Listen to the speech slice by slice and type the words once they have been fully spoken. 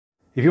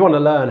If you want to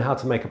learn how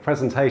to make a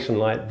presentation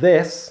like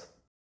this,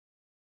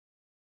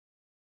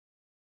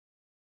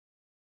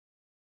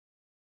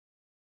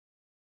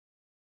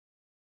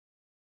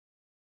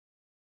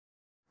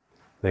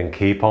 then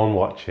keep on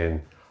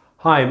watching.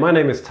 Hi, my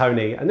name is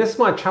Tony and this is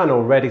my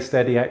channel Ready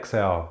Steady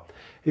Excel.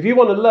 If you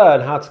want to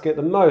learn how to get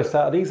the most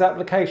out of these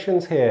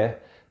applications here,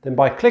 then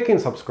by clicking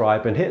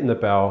subscribe and hitting the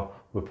bell,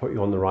 we'll put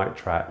you on the right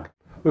track.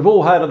 We've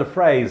all heard of the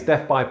phrase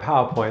death by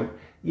PowerPoint,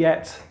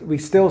 yet we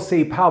still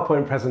see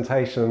PowerPoint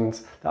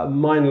presentations that are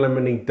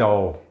mind-numbingly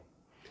dull.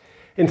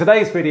 In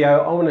today's video,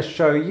 I want to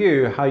show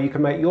you how you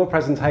can make your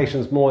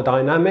presentations more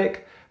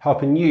dynamic,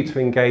 helping you to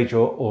engage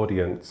your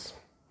audience.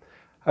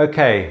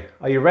 Okay,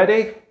 are you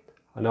ready?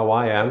 I know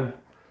I am.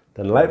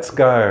 Then let's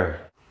go.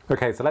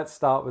 Okay, so let's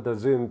start with the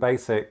Zoom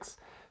basics.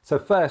 So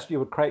first you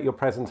would create your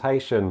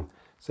presentation.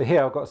 So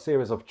here I've got a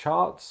series of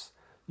charts.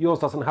 Yours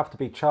doesn't have to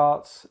be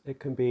charts. It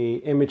can be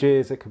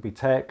images, it could be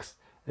text,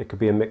 it could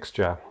be a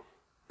mixture.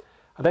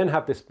 I then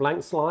have this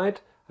blank slide,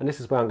 and this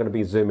is where I'm going to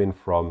be zooming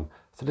from.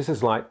 So this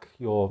is like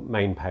your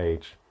main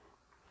page.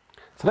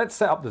 So let's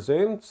set up the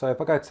zoom. So if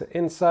I go to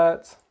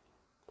Insert,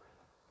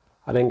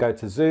 I then go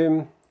to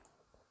Zoom,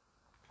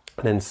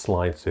 and then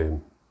Slide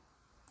Zoom.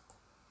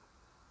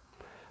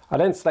 I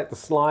then select the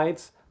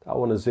slides that I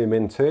want to zoom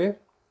into.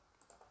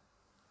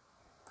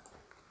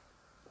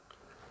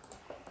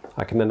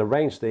 I can then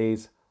arrange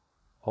these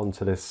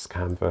onto this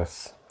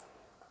canvas.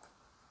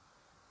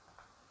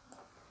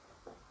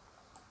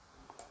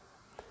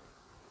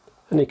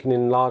 And you can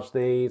enlarge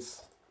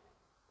these.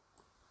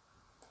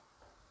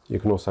 You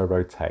can also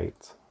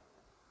rotate.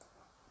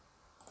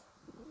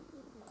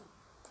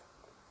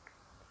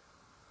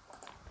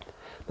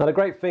 Now the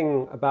great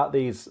thing about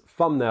these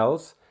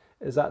thumbnails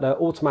is that they're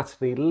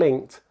automatically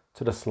linked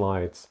to the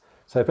slides.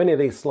 So if any of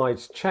these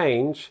slides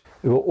change,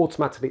 it will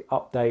automatically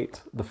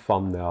update the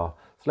thumbnail.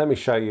 So let me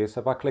show you.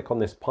 So if I click on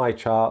this pie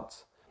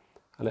chart,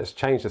 and let's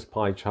change this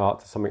pie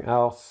chart to something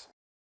else.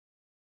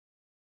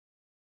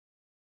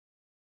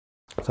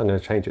 So I'm going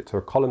to change it to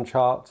a column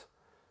chart,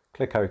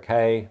 click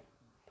OK.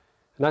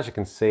 And as you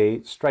can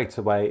see, straight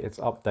away it's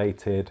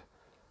updated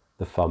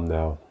the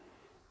thumbnail.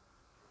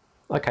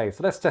 Okay,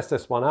 so let's test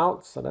this one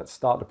out. So let's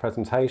start the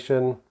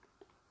presentation.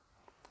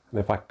 And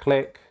if I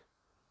click,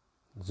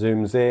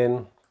 zooms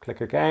in, click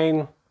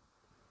again,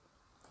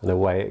 and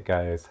away it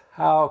goes.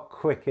 How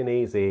quick and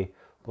easy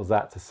was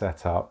that to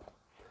set up?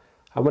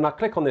 And when I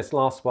click on this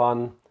last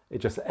one, it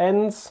just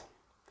ends.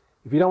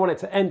 If you don't want it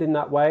to end in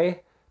that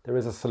way, there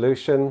is a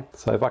solution.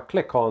 So if I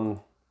click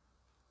on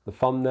the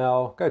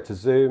thumbnail, go to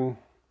zoom,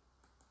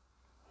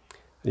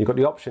 and you've got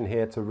the option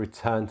here to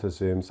return to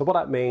zoom. So what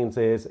that means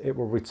is it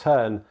will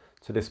return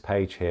to this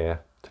page here,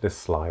 to this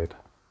slide.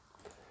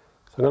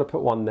 So I'm going to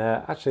put one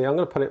there. Actually, I'm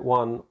going to put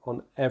one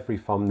on every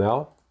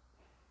thumbnail,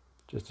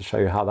 just to show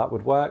you how that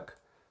would work.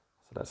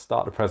 So let's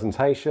start the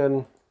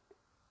presentation.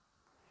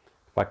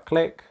 If I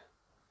click,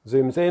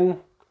 zooms in,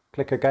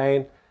 click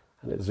again,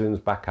 and it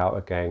zooms back out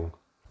again.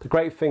 The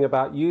great thing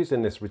about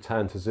using this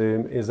return to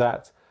zoom is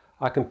that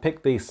I can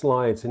pick these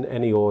slides in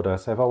any order.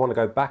 So if I want to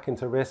go back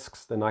into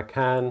risks, then I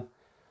can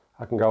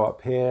go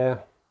up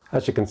here.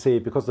 As you can see,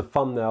 because the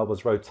thumbnail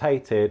was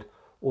rotated,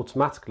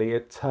 automatically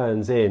it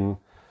turns in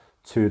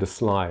to the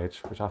slide,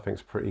 which I think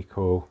is pretty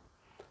cool.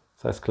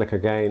 So let's click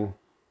again.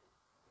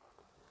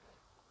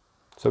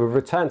 So with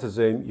return to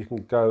zoom, you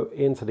can go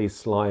into these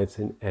slides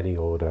in any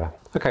order.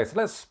 Okay, so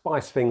let's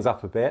spice things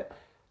up a bit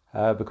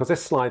because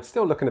this slide's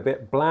still looking a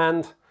bit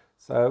bland.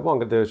 So what I'm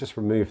going to do is just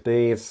remove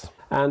these.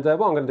 And what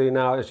I'm going to do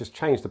now is just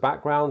change the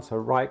background. So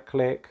right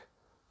click,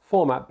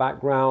 format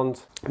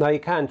background. Now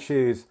you can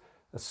choose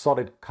a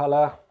solid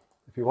color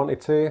if you wanted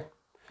to.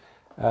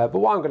 But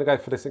what I'm going to go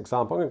for this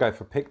example, I'm going to go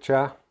for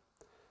picture.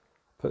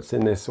 Puts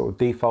in this sort of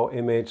default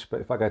image, but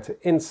if I go to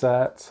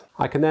Insert,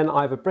 I can then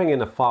either bring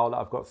in a file that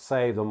I've got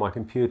saved on my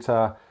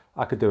computer,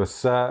 I could do a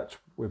search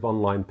with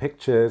online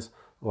pictures,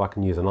 or I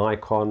can use an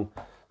icon.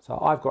 So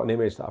I've got an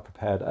image that I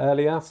prepared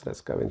earlier, so let's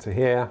go into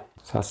here.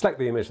 So I select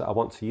the image that I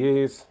want to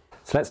use.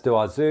 So let's do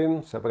our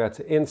zoom. So if I go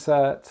to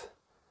Insert,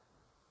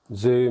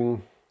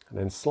 Zoom, and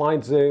then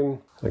Slide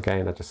Zoom.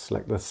 Again, I just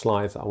select the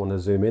slides that I want to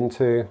zoom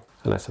into,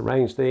 and let's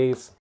arrange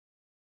these.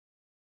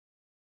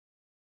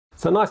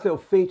 So a nice little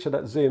feature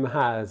that Zoom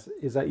has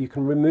is that you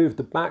can remove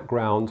the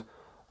background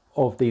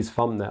of these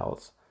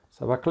thumbnails.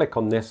 So if I click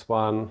on this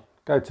one,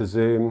 go to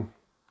Zoom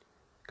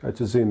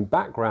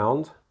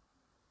background,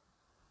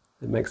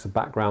 it makes the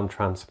background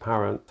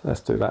transparent.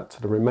 Let's do that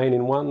to the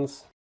remaining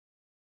ones.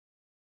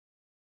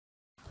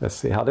 Let's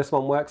see how this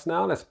one works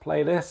now. Let's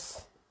play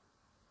this.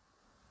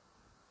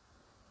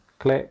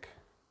 Click,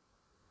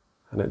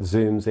 and it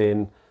zooms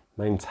in,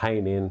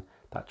 maintaining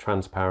that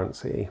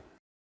transparency.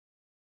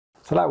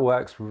 So that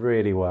works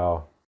really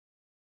well.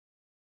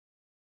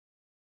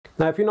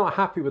 Now, if you're not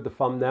happy with the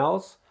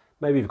thumbnails,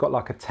 maybe you've got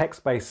like a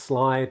text-based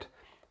slide,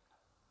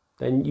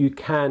 then you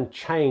can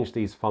change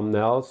these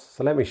thumbnails.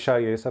 So let me show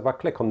you. So if I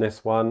click on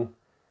this one,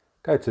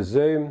 go to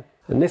Zoom,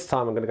 and this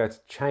time I'm going to go to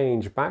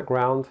Change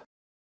Background.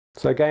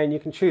 So again, you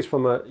can choose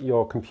from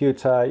your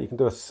computer, you can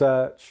do a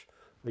search,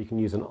 you can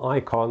use an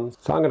icon.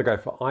 So I'm going to go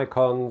for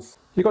icons.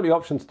 You've got the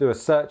option to do a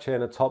search here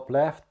in the top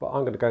left, but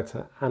I'm going to go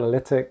to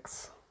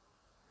analytics.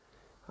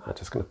 I'm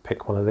just going to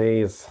pick one of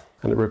these,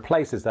 and it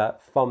replaces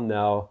that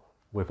thumbnail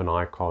with an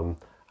icon.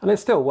 And it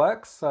still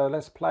works, so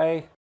let's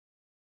play.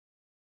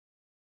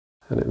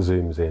 And it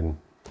zooms in.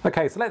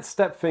 Okay, so let's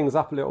step things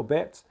up a little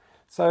bit.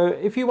 So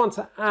if you want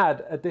to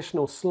add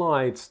additional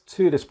slides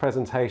to this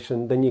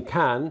presentation, then you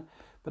can,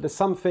 but there's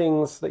some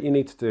things that you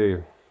need to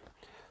do.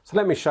 So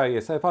let me show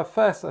you. So if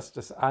let's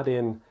just add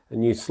in a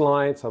new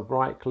slide. So I've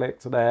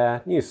right-clicked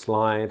there, new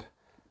slide.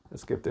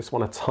 Let's give this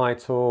one a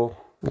title.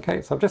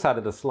 Okay, so I've just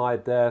added a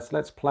slide there. So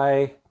let's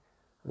play.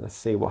 Let's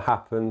see what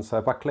happens. So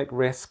if I click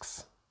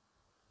risks,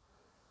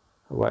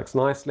 it works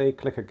nicely.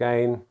 Click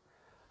again.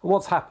 And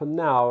what's happened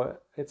now,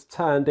 it's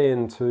turned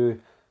into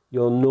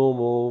your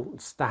normal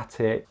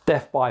static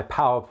death by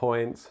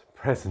PowerPoint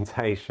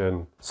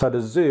presentation. So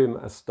the zoom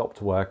has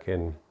stopped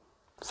working.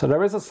 So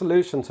there is a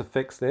solution to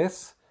fix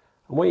this.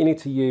 And what you need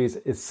to use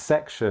is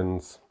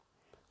sections.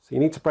 So you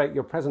need to break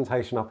your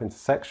presentation up into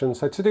sections.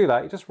 So to do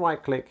that, you just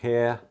right click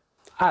here,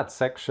 add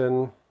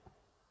section,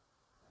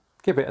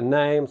 give it a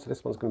name. So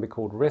this one's going to be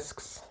called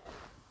risks.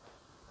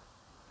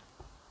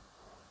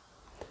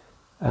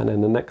 And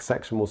then the next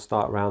section will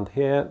start around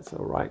here. So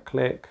right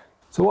click.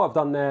 So what I've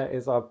done there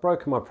is I've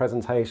broken my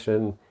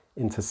presentation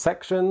into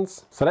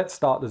sections. So let's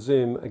start the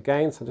zoom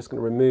again. So I'm just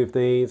going to remove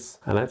these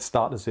and let's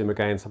start the zoom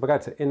again. So if I go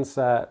to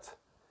insert,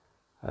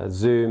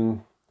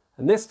 zoom,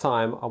 and this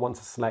time I want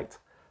to select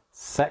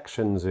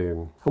section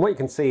zoom. And what you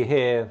can see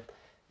here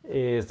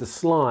is the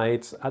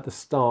slides at the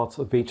start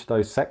of each of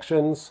those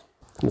sections.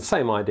 And the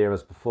same idea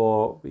as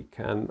before, we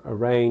can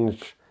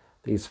arrange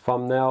these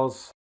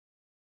thumbnails.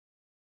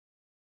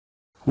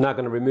 I'm now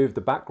going to remove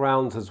the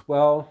backgrounds as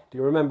well. Do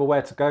you remember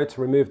where to go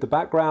to remove the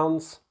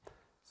backgrounds?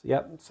 So,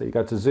 yep, so you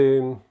go to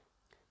zoom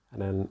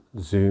and then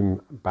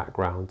zoom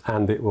background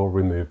and it will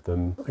remove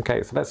them.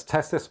 Okay, so let's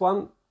test this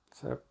one.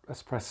 So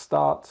let's press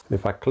start.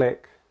 If I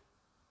click,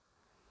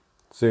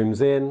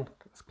 zooms in,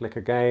 let's click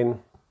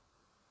again.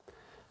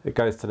 It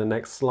goes to the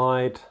next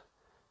slide,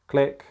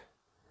 click,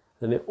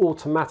 then it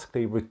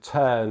automatically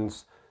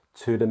returns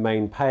to the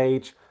main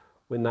page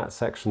when that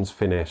section's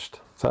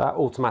finished. So that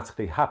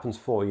automatically happens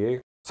for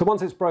you. So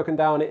once it's broken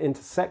down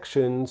into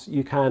sections,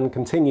 you can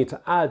continue to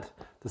add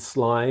the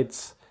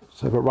slides.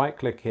 So if I right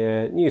click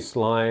here, new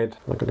slide,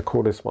 I'm going to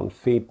call this one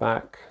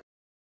feedback.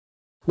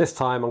 This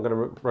time I'm going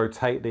to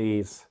rotate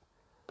these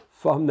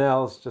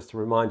thumbnails just to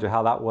remind you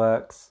how that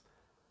works.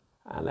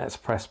 And let's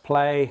press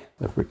play.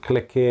 If we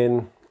click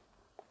in,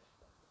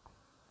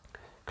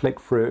 click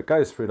through, it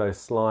goes through those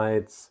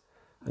slides.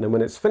 And then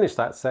when it's finished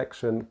that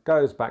section,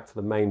 goes back to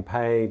the main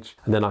page,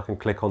 and then I can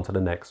click onto the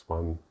next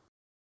one.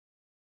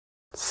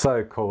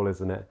 So cool,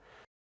 isn't it?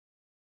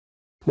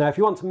 Now, if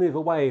you want to move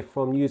away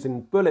from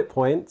using bullet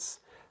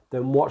points,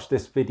 then watch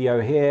this video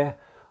here.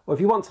 Or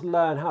if you want to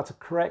learn how to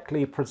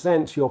correctly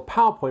present your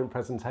PowerPoint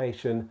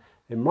presentation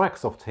in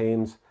Microsoft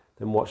Teams,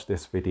 then watch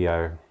this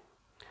video.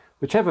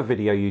 Whichever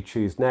video you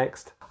choose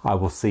next, I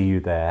will see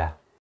you there.